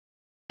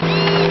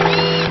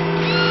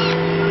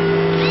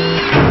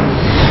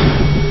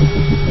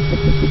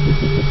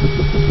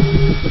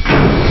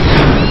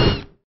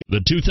The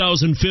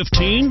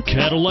 2015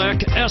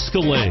 Cadillac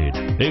Escalade.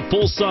 A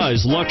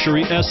full-size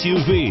luxury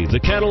SUV,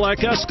 the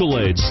Cadillac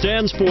Escalade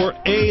stands for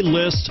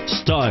A-list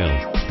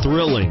style.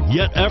 Thrilling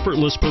yet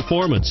effortless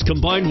performance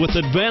combined with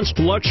advanced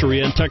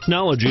luxury and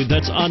technology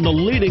that's on the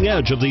leading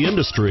edge of the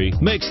industry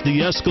makes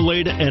the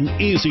Escalade an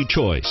easy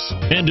choice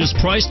and is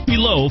priced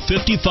below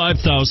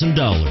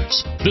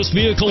 $55,000. This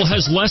vehicle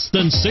has less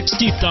than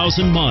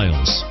 60,000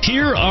 miles.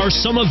 Here are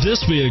some of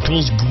this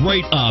vehicle's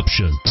great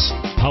options: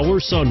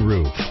 power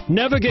sunroof,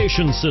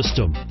 navigation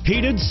system,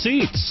 heated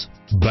seats,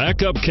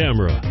 backup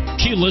camera,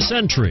 keyless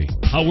entry,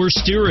 power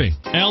steering,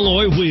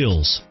 alloy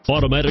wheels,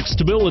 automatic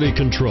stability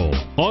control,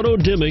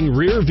 auto-dimming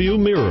rear view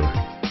mirror.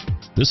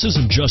 This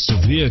isn't just a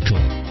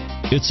vehicle,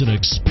 it's an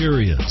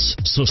experience.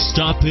 So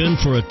stop in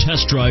for a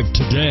test drive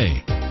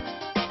today.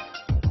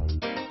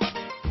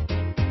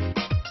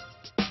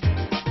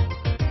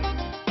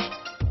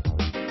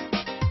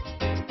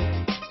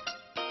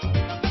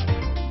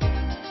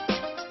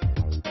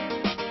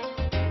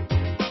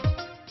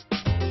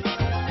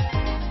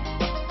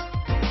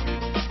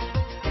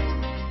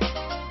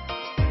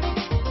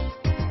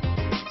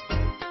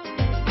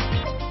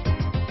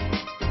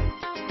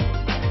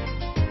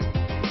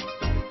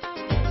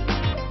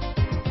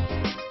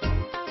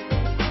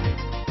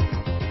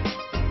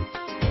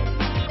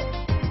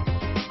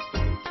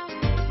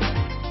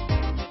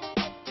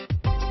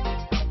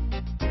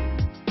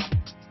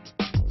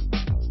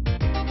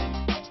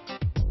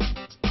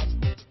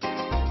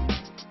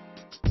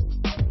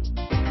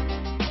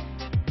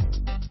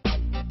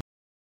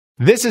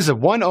 This is a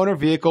one-owner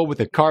vehicle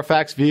with a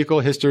Carfax Vehicle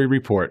History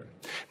Report.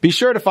 Be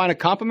sure to find a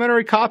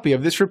complimentary copy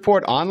of this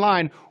report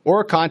online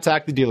or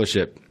contact the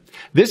dealership.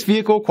 This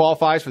vehicle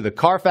qualifies for the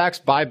Carfax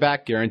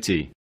Buyback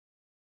Guarantee.